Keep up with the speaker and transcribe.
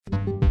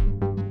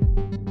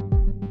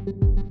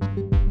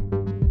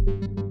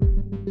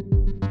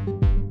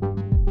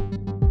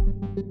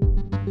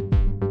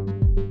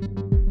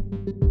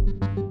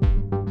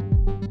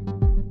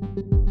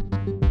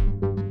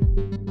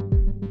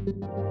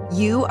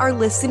You are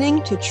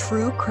listening to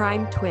True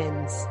Crime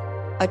Twins,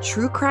 a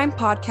true crime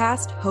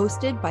podcast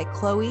hosted by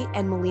Chloe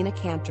and Melina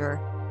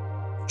Cantor.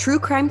 True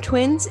Crime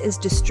Twins is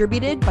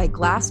distributed by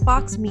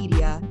Glassbox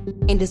Media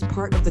and is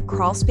part of the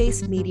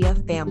Crawlspace Media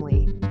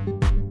family.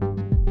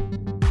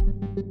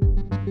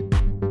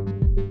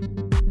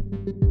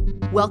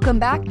 Welcome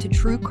back to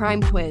True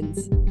Crime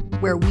Twins,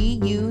 where we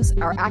use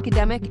our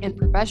academic and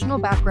professional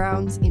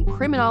backgrounds in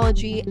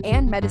criminology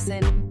and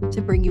medicine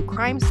to bring you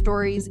crime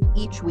stories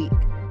each week.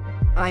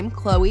 I'm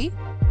Chloe.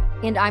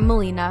 And I'm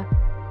Melina.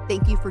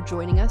 Thank you for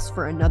joining us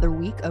for another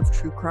week of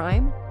True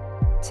Crime.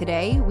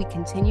 Today, we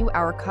continue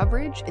our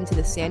coverage into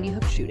the Sandy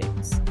Hook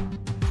shootings.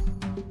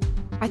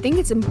 I think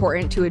it's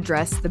important to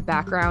address the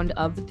background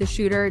of the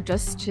shooter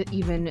just to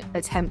even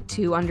attempt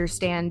to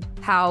understand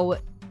how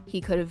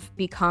he could have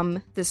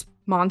become this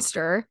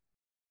monster.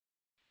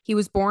 He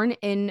was born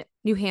in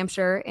New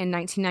Hampshire in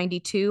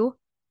 1992,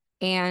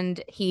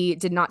 and he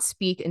did not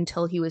speak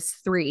until he was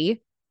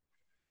 3.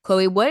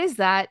 Chloe, what is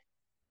that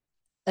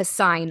a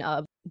sign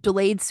of?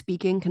 Delayed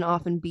speaking can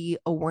often be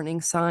a warning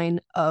sign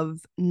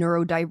of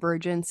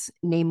neurodivergence,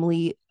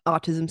 namely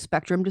autism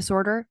spectrum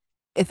disorder.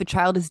 If a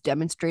child is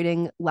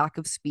demonstrating lack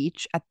of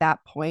speech at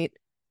that point,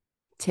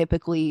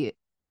 typically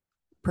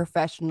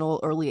professional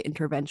early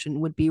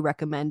intervention would be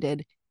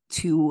recommended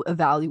to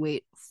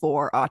evaluate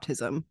for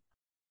autism.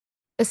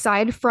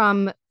 Aside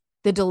from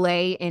the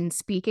delay in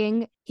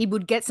speaking, he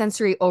would get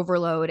sensory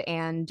overload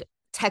and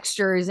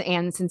textures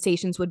and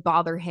sensations would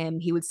bother him.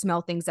 He would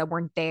smell things that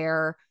weren't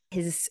there.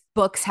 His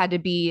books had to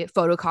be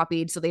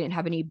photocopied so they didn't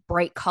have any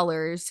bright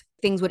colors.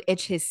 Things would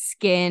itch his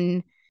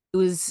skin. It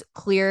was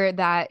clear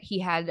that he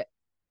had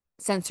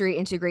sensory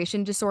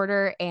integration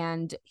disorder,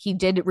 and he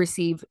did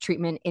receive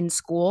treatment in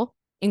school,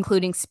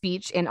 including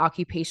speech and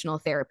occupational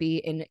therapy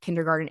in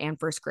kindergarten and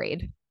first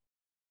grade.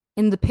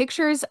 In the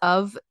pictures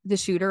of the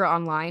shooter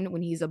online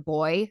when he's a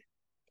boy,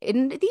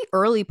 in the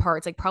early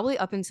parts, like probably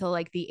up until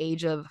like the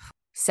age of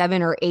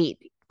 7 or 8,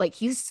 like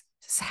he's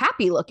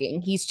happy looking,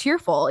 he's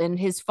cheerful, and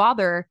his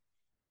father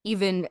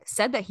even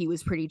said that he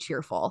was pretty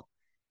cheerful.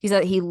 He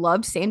said he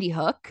loved Sandy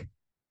Hook,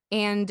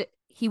 and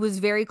he was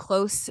very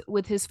close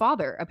with his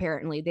father.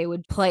 Apparently they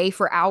would play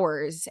for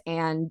hours,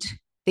 and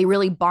they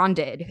really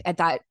bonded at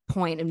that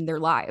point in their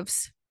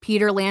lives.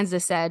 Peter Lanza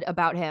said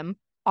about him,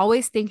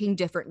 always thinking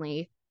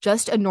differently,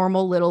 just a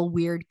normal little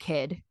weird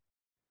kid.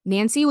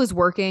 Nancy was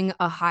working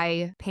a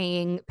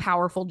high-paying,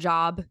 powerful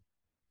job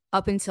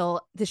up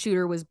until the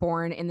shooter was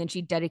born, and then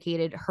she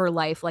dedicated her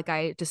life, like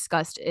I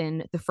discussed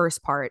in the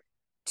first part,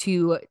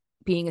 to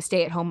being a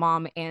stay-at-home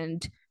mom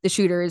and the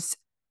shooter's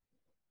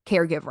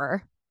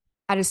caregiver.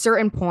 At a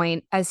certain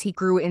point, as he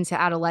grew into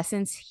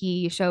adolescence,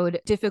 he showed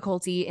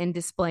difficulty in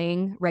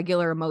displaying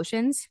regular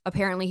emotions.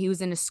 Apparently, he was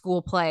in a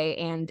school play,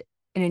 and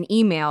in an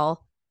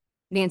email,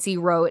 Nancy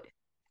wrote,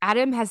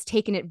 Adam has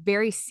taken it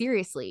very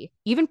seriously,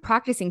 even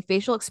practicing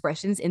facial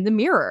expressions in the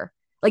mirror.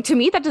 Like, to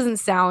me, that doesn't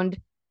sound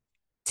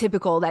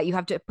typical that you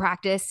have to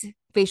practice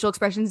facial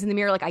expressions in the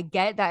mirror. Like, I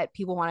get that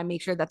people want to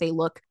make sure that they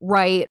look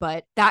right,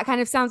 but that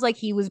kind of sounds like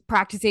he was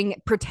practicing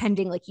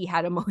pretending like he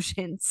had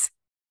emotions.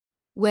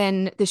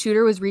 When the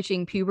shooter was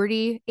reaching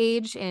puberty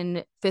age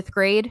in 5th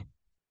grade,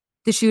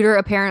 the shooter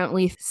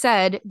apparently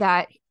said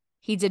that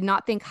he did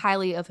not think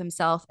highly of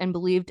himself and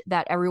believed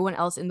that everyone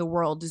else in the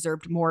world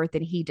deserved more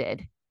than he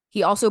did.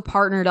 He also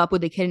partnered up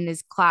with a kid in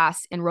his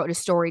class and wrote a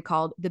story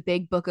called The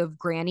Big Book of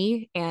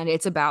Granny. And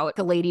it's about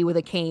a lady with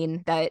a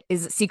cane that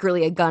is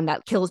secretly a gun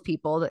that kills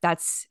people.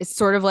 It's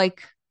sort of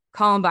like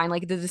Columbine,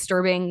 like the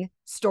disturbing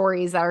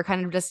stories that are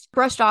kind of just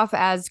brushed off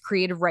as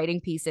creative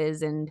writing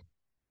pieces. And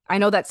I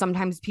know that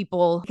sometimes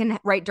people can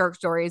write dark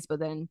stories,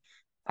 but then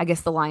I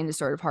guess the line is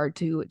sort of hard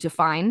to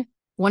define.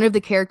 One of the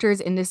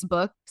characters in this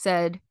book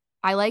said,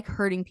 I like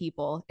hurting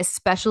people,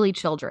 especially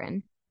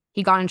children.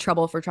 He got in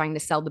trouble for trying to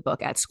sell the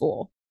book at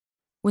school.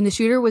 When the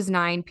shooter was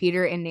 9,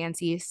 Peter and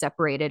Nancy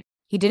separated.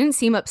 He didn't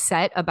seem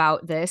upset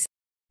about this.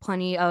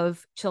 Plenty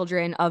of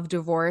children of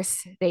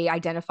divorce, they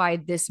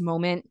identified this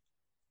moment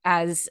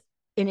as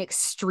an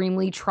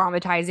extremely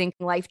traumatizing,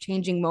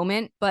 life-changing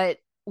moment. But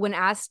when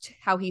asked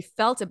how he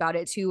felt about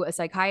it to a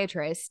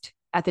psychiatrist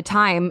at the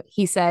time,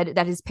 he said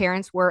that his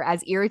parents were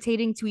as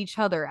irritating to each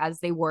other as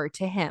they were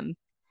to him.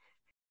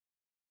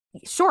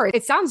 Sure,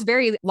 it sounds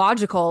very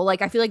logical.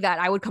 Like, I feel like that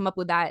I would come up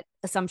with that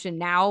assumption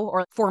now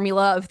or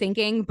formula of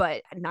thinking,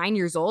 but at 9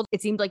 years old,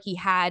 it seemed like he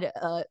had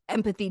an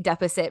empathy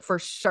deficit for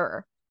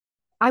sure.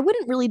 I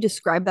wouldn't really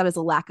describe that as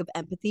a lack of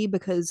empathy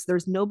because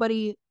there's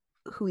nobody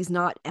who he's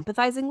not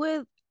empathizing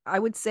with. I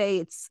would say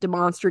it's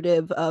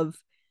demonstrative of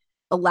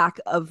a lack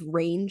of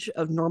range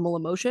of normal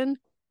emotion.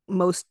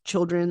 Most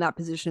children in that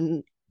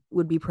position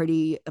would be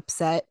pretty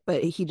upset,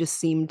 but he just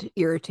seemed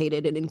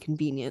irritated and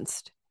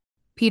inconvenienced.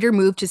 Peter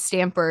moved to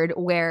Stanford,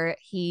 where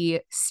he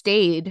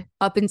stayed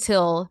up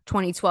until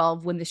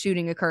 2012 when the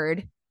shooting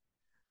occurred.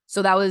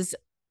 So that was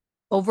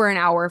over an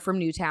hour from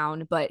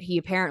Newtown, but he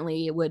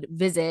apparently would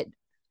visit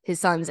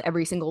his sons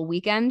every single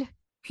weekend.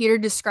 Peter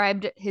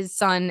described his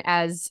son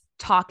as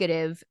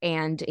talkative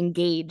and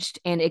engaged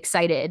and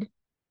excited.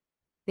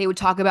 They would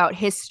talk about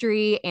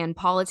history and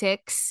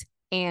politics,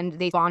 and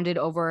they bonded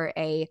over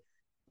a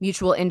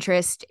mutual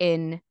interest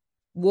in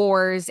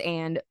wars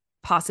and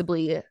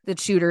possibly the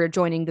shooter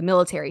joining the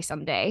military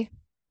someday.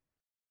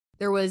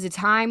 There was a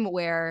time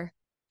where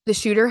the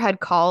shooter had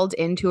called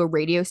into a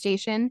radio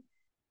station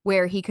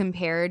where he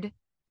compared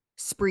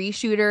spree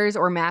shooters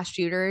or mass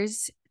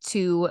shooters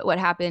to what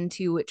happened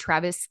to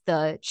Travis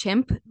the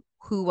chimp,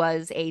 who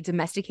was a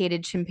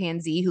domesticated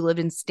chimpanzee who lived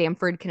in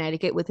Stamford,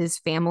 Connecticut with his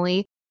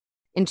family.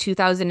 In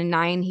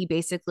 2009, he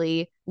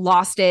basically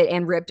lost it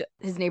and ripped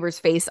his neighbor's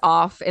face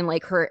off and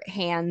like hurt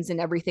hands and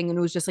everything. And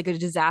it was just like a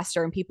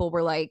disaster. And people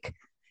were like,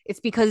 it's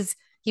because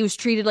he was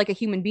treated like a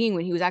human being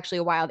when he was actually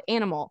a wild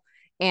animal.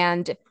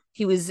 And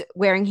he was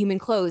wearing human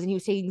clothes and he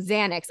was taking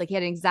Xanax, like he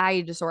had an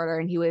anxiety disorder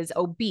and he was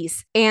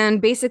obese.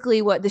 And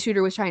basically, what the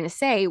shooter was trying to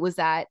say was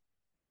that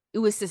it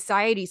was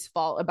society's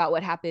fault about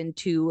what happened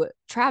to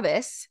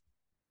Travis.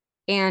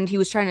 And he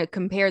was trying to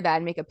compare that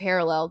and make a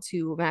parallel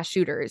to mass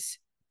shooters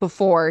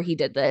before he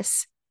did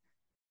this.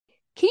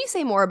 Can you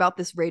say more about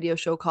this radio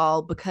show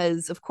call?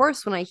 Because, of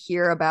course, when I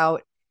hear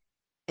about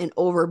an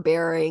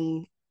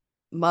overbearing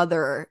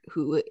mother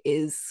who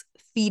is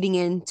feeding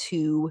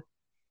into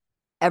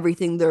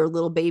everything their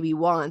little baby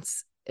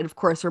wants, it, of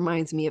course,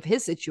 reminds me of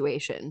his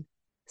situation.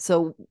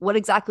 So, what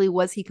exactly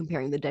was he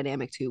comparing the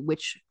dynamic to?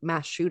 Which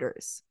mass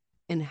shooters?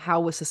 And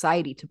how was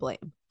society to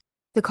blame?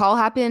 The call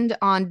happened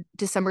on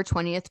December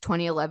 20th,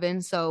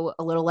 2011, so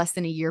a little less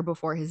than a year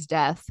before his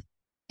death.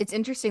 It's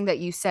interesting that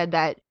you said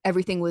that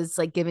everything was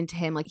like given to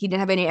him, like he didn't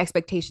have any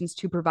expectations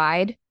to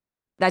provide.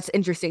 That's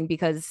interesting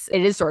because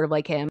it is sort of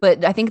like him.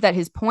 But I think that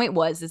his point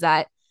was is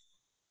that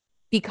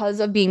because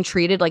of being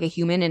treated like a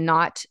human and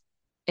not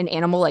an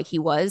animal like he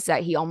was,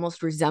 that he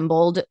almost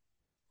resembled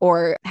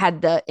or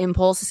had the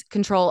impulse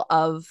control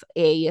of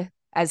a,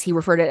 as he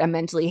referred to it, a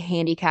mentally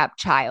handicapped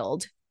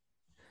child.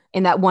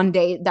 And that one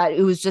day that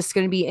it was just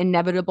going to be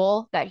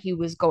inevitable that he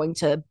was going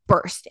to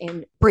burst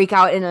and break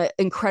out in an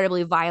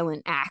incredibly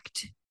violent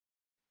act.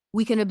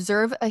 We can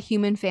observe a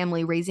human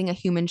family raising a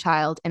human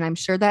child, and I'm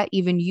sure that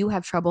even you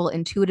have trouble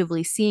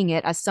intuitively seeing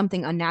it as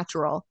something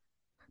unnatural.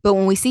 But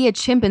when we see a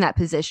chimp in that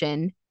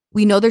position,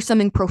 we know there's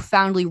something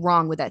profoundly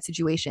wrong with that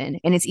situation.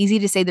 And it's easy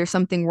to say there's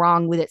something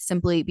wrong with it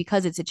simply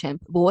because it's a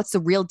chimp. But what's the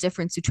real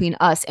difference between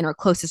us and our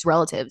closest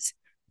relatives?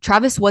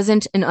 Travis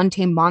wasn't an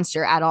untamed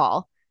monster at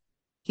all.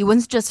 He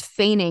wasn't just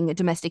feigning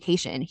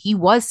domestication, he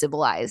was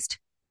civilized.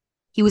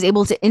 He was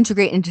able to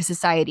integrate into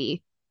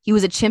society. He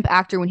was a chimp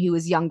actor when he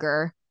was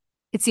younger.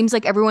 It seems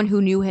like everyone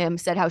who knew him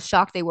said how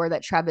shocked they were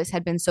that Travis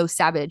had been so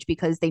savage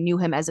because they knew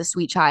him as a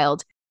sweet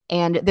child.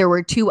 And there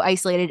were two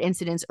isolated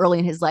incidents early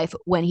in his life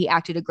when he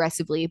acted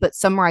aggressively, but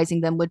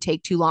summarizing them would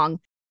take too long.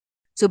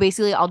 So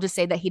basically, I'll just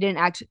say that he didn't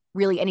act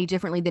really any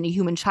differently than a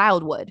human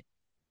child would.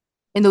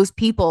 And those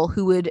people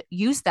who would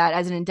use that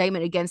as an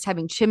indictment against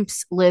having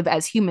chimps live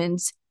as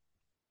humans,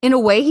 in a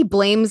way, he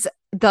blames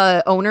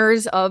the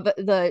owners of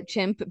the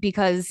chimp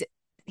because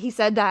he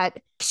said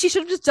that she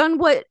should have just done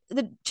what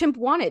the chimp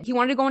wanted. He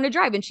wanted to go on a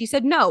drive and she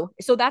said no.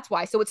 So that's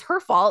why. So it's her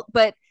fault.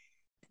 But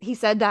he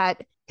said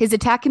that his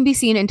attack can be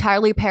seen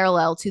entirely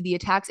parallel to the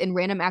attacks and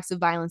random acts of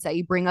violence that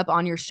you bring up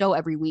on your show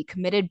every week,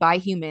 committed by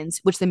humans,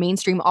 which the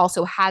mainstream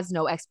also has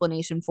no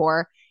explanation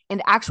for,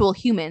 and actual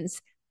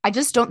humans. I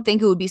just don't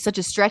think it would be such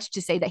a stretch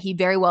to say that he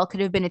very well could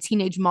have been a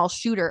teenage mall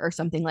shooter or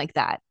something like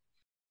that.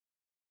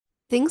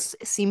 Things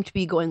seemed to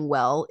be going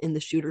well in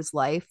the shooter's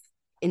life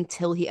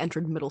until he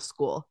entered middle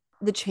school.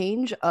 The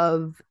change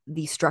of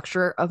the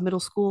structure of middle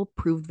school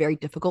proved very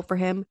difficult for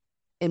him.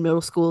 In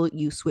middle school,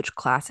 you switch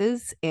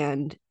classes,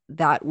 and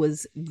that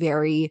was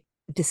very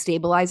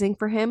destabilizing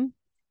for him.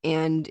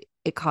 And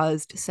it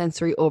caused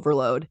sensory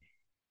overload.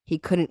 He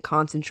couldn't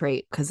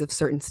concentrate because of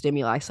certain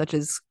stimuli, such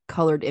as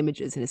colored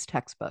images in his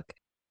textbook.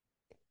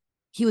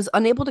 He was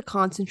unable to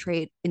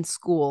concentrate in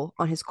school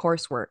on his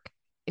coursework,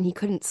 and he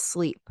couldn't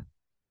sleep.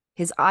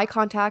 His eye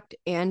contact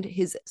and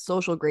his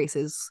social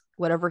graces,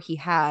 whatever he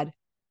had,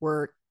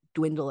 were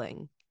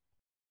dwindling.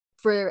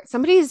 For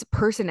somebody's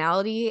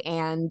personality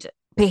and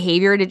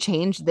behavior to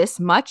change this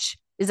much,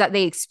 is that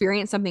they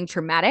experienced something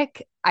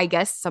traumatic. I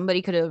guess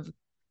somebody could have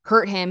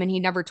hurt him and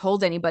he never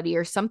told anybody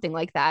or something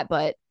like that,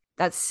 but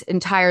that's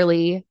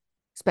entirely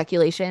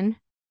speculation.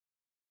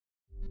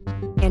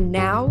 And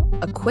now,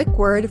 a quick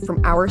word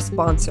from our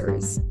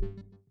sponsors.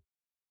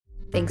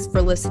 Thanks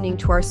for listening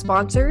to our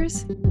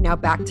sponsors. Now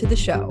back to the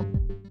show.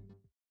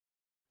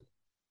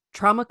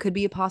 Trauma could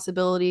be a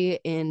possibility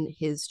in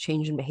his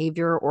change in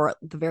behavior, or at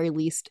the very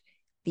least,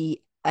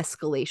 the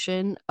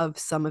escalation of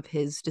some of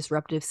his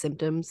disruptive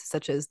symptoms,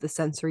 such as the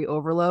sensory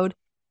overload.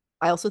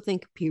 I also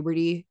think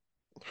puberty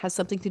has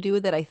something to do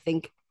with it. I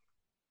think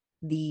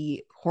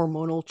the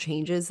hormonal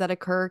changes that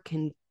occur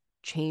can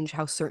change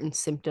how certain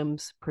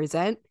symptoms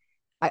present.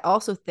 I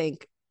also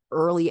think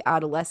early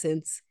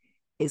adolescence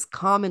is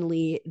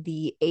commonly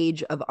the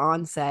age of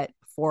onset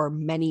for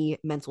many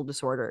mental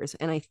disorders.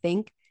 And I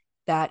think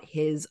that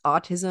his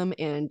autism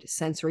and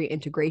sensory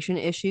integration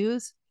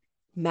issues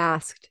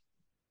masked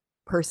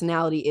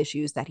personality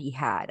issues that he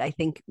had. I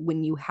think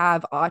when you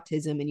have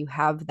autism and you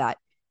have that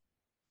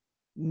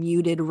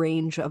muted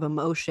range of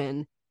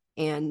emotion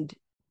and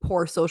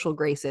poor social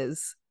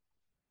graces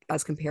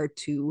as compared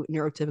to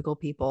neurotypical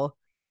people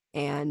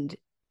and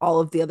all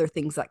of the other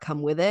things that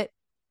come with it,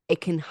 it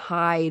can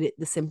hide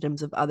the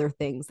symptoms of other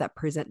things that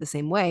present the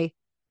same way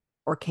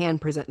or can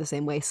present the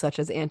same way, such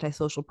as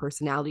antisocial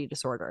personality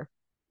disorder,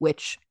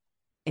 which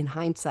in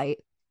hindsight,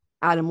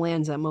 Adam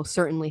Lanza most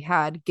certainly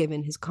had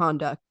given his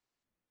conduct.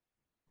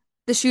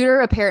 The shooter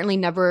apparently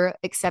never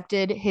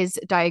accepted his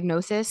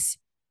diagnosis,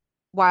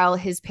 while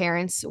his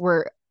parents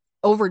were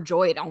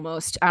overjoyed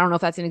almost. I don't know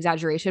if that's an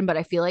exaggeration, but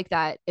I feel like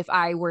that if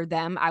I were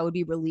them, I would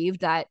be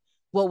relieved that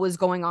what was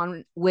going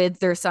on with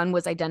their son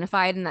was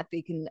identified and that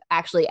they can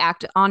actually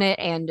act on it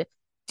and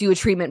do a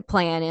treatment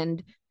plan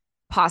and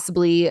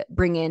possibly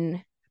bring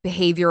in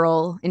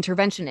behavioral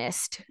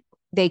interventionist.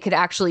 They could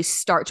actually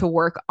start to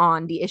work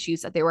on the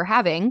issues that they were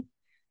having,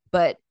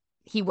 but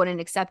he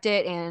wouldn't accept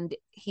it. And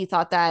he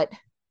thought that,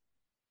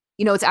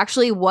 it's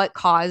actually what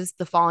caused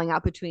the falling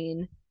out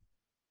between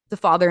the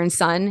father and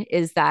son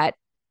is that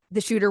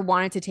the shooter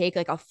wanted to take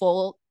like a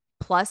full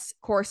plus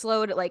course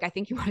load. Like I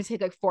think he wanted to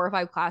take like 4 or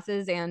 5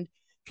 classes, and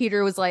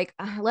Peter was like,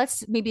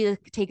 let's maybe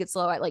take it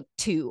slow at like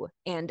 2.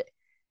 And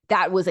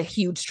that was a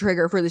huge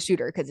trigger for the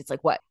shooter because it's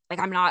like, what? Like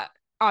I'm not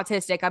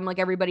autistic. I'm like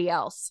everybody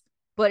else.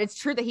 But it's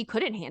true that he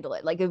couldn't handle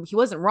it. Like he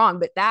wasn't wrong,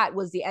 but that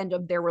was the end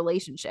of their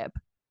relationship.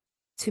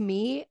 To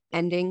me,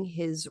 ending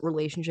his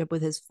relationship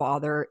with his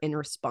father in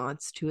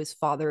response to his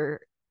father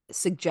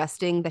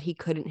suggesting that he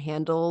couldn't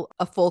handle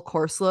a full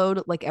course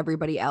load like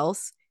everybody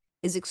else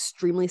is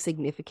extremely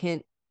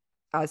significant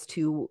as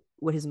to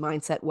what his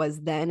mindset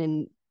was then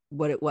and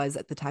what it was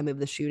at the time of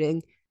the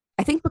shooting.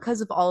 I think because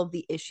of all of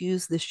the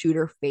issues the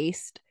shooter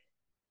faced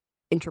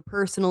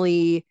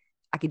interpersonally,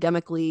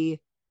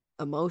 academically,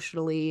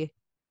 emotionally,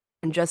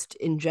 and just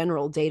in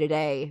general day to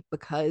day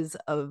because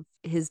of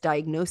his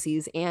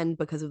diagnoses and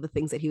because of the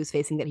things that he was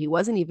facing that he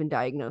wasn't even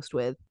diagnosed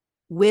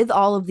with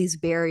all of these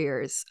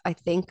barriers, I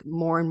think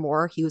more and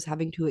more he was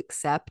having to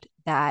accept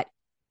that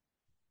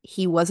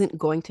he wasn't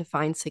going to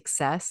find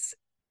success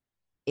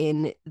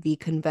in the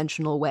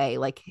conventional way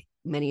like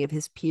many of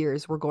his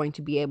peers were going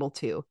to be able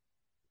to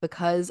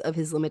because of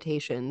his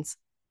limitations.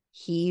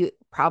 He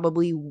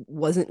probably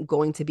wasn't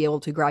going to be able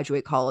to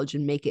graduate college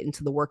and make it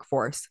into the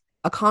workforce.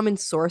 A common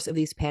source of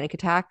these panic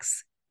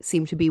attacks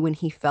seemed to be when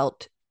he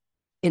felt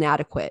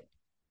inadequate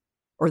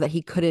or that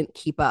he couldn't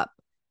keep up.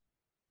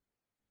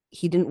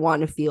 He didn't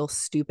want to feel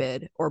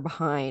stupid or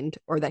behind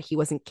or that he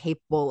wasn't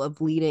capable of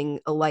leading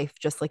a life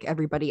just like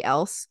everybody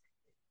else.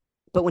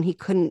 But when he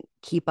couldn't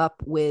keep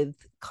up with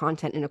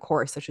content in a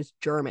course, such as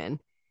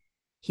German,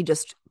 he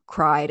just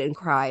cried and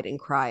cried and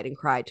cried and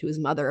cried to his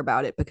mother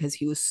about it because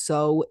he was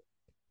so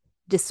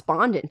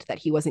despondent that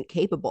he wasn't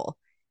capable.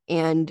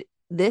 And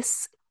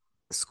this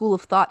school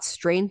of thought,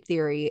 strain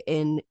theory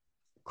in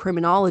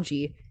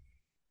criminology,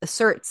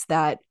 asserts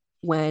that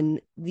when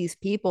these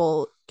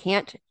people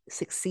can't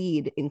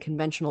succeed in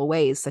conventional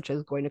ways, such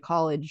as going to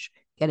college,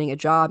 getting a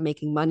job,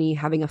 making money,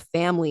 having a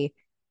family,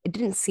 it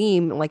didn't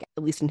seem like,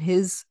 at least in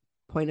his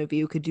point of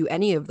view, could do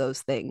any of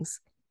those things.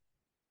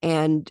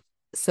 And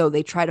so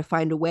they try to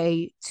find a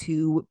way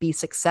to be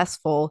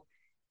successful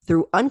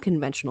through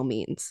unconventional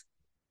means.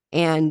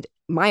 And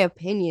my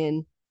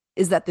opinion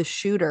is that the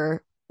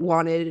shooter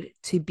wanted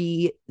to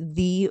be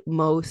the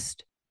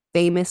most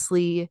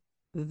famously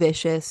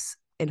vicious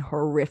and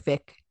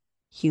horrific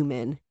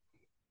human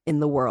in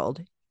the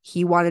world.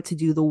 He wanted to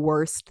do the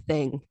worst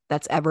thing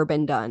that's ever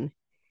been done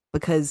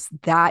because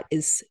that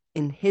is,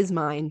 in his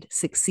mind,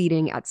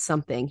 succeeding at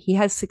something. He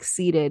has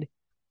succeeded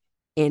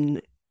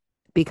in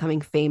becoming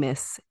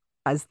famous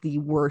as the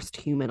worst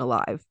human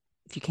alive.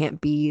 If you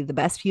can't be the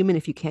best human,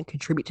 if you can't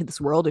contribute to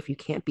this world, if you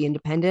can't be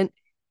independent,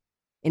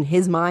 in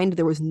his mind,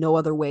 there was no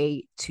other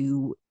way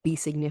to be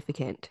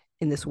significant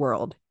in this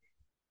world,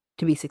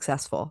 to be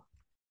successful.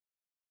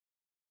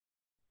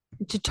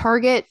 To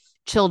target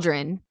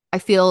children, I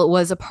feel it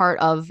was a part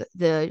of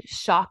the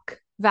shock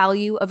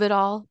value of it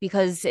all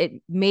because it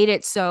made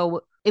it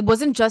so it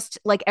wasn't just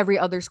like every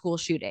other school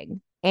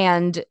shooting.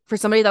 And for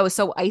somebody that was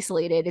so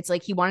isolated, it's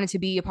like he wanted to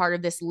be a part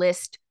of this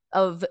list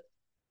of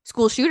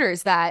school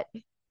shooters that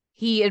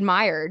he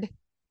admired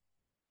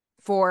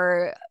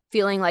for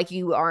feeling like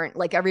you aren't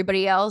like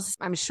everybody else.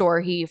 I'm sure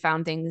he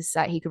found things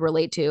that he could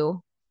relate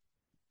to.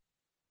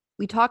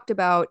 We talked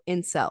about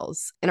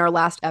incels in our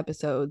last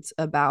episodes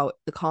about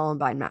the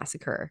Columbine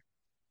massacre.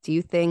 Do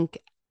you think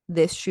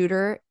this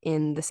shooter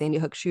in the Sandy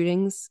Hook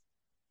shootings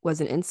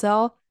was an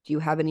incel? Do you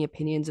have any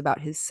opinions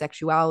about his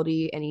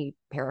sexuality, any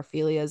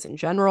paraphilias in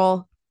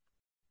general?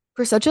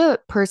 For such a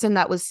person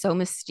that was so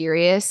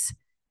mysterious,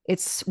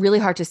 it's really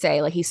hard to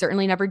say. Like, he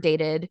certainly never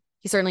dated.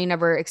 He certainly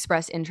never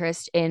expressed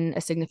interest in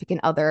a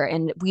significant other.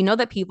 And we know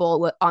that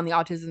people on the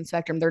autism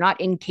spectrum, they're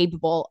not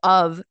incapable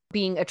of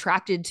being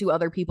attracted to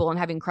other people and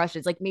having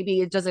crushes. Like,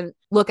 maybe it doesn't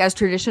look as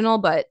traditional,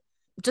 but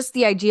just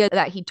the idea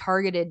that he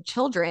targeted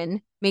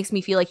children makes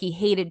me feel like he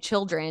hated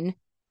children.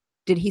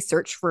 Did he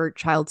search for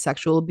child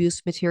sexual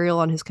abuse material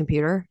on his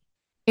computer?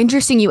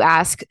 Interesting you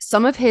ask.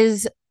 Some of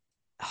his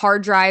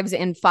hard drives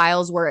and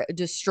files were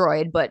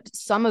destroyed, but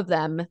some of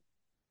them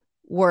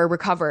were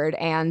recovered.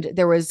 And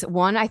there was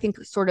one, I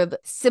think, sort of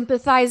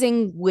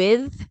sympathizing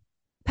with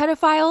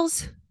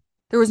pedophiles.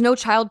 There was no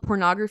child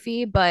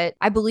pornography, but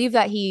I believe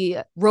that he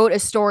wrote a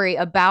story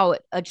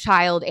about a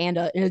child and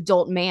an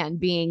adult man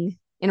being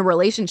in a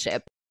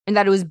relationship and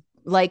that it was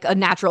like a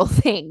natural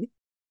thing.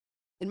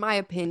 In my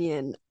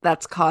opinion,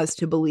 that's cause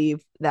to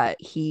believe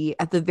that he,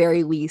 at the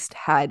very least,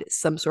 had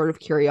some sort of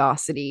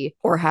curiosity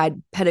or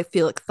had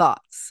pedophilic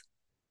thoughts.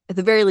 At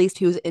the very least,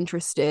 he was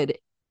interested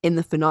in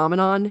the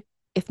phenomenon,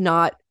 if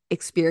not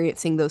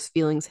experiencing those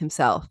feelings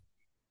himself.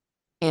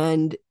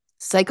 And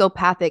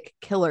psychopathic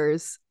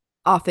killers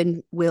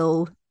often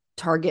will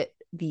target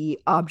the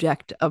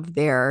object of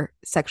their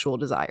sexual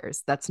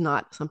desires. That's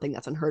not something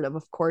that's unheard of.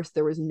 Of course,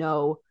 there was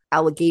no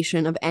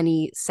allegation of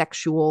any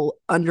sexual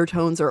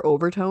undertones or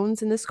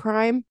overtones in this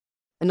crime.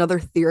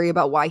 Another theory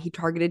about why he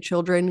targeted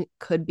children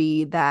could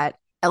be that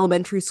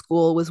elementary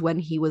school was when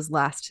he was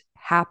last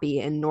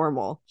happy and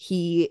normal.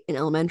 He, in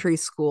elementary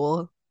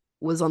school,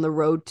 was on the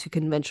road to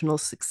conventional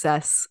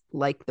success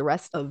like the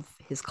rest of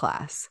his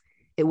class.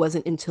 It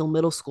wasn't until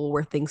middle school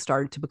where things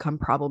started to become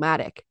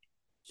problematic.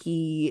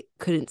 He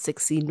couldn't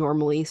succeed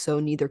normally, so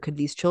neither could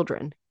these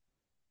children.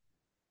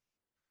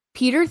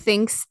 Peter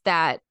thinks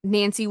that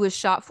Nancy was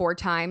shot 4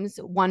 times,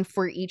 one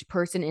for each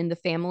person in the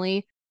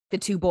family, the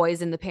 2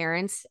 boys and the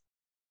parents.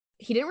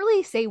 He didn't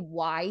really say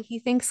why he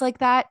thinks like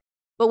that.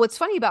 But what's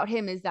funny about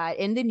him is that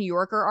in the New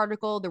Yorker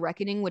article, The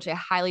Reckoning, which I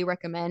highly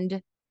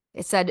recommend,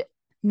 it said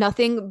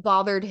nothing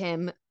bothered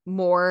him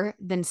more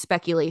than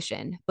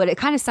speculation. But it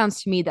kind of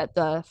sounds to me that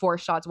the 4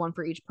 shots, one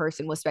for each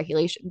person, was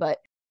speculation. But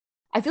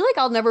I feel like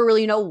I'll never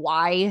really know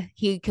why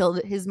he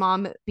killed his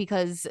mom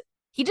because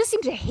he just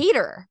seemed to hate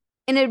her.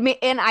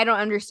 And I don't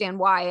understand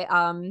why.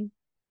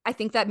 I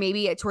think that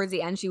maybe towards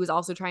the end, she was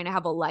also trying to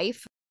have a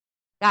life.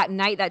 That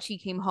night that she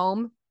came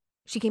home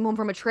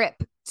from a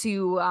trip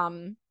to,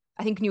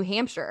 I think, New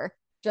Hampshire,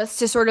 just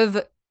to sort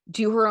of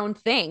do her own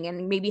thing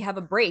and maybe have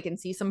a break and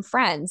see some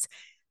friends.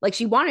 Like,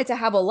 she wanted to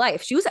have a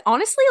life. She was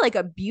honestly like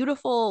a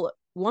beautiful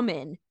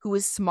woman who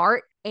was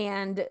smart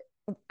and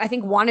I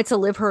think wanted to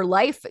live her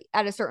life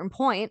at a certain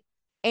point.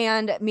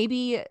 And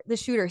maybe the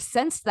shooter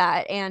sensed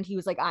that and he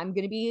was like, I'm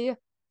going to be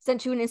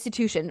sent to an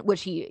institution,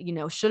 which he,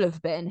 should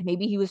have been.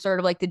 Maybe he was sort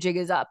of like, the jig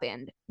is up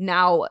and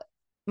now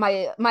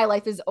my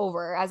life is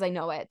over as I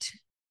know it.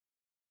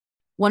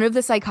 One of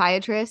the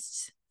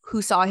psychiatrists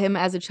who saw him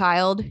as a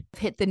child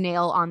hit the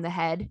nail on the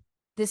head.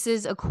 This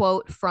is a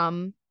quote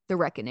from The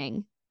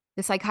Reckoning.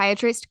 The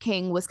psychiatrist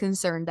King was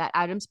concerned that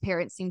Adam's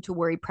parents seemed to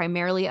worry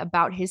primarily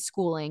about his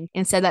schooling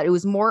and said that it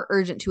was more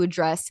urgent to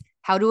address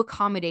how to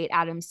accommodate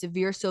Adam's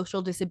severe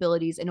social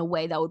disabilities in a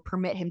way that would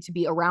permit him to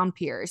be around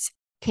peers.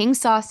 King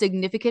saw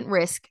significant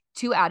risk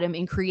to Adam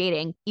in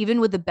creating, even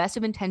with the best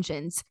of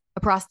intentions,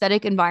 a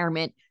prosthetic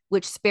environment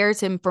which spares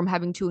him from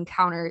having to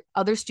encounter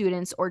other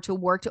students or to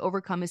work to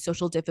overcome his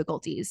social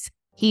difficulties.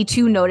 He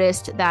too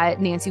noticed that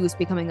Nancy was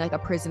becoming like a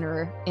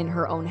prisoner in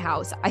her own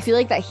house. I feel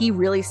like that he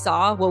really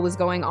saw what was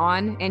going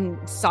on and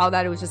saw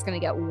that it was just going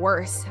to get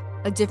worse.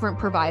 A different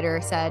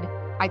provider said,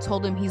 I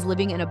told him he's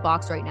living in a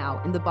box right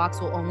now, and the box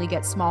will only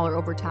get smaller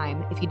over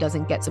time if he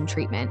doesn't get some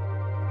treatment.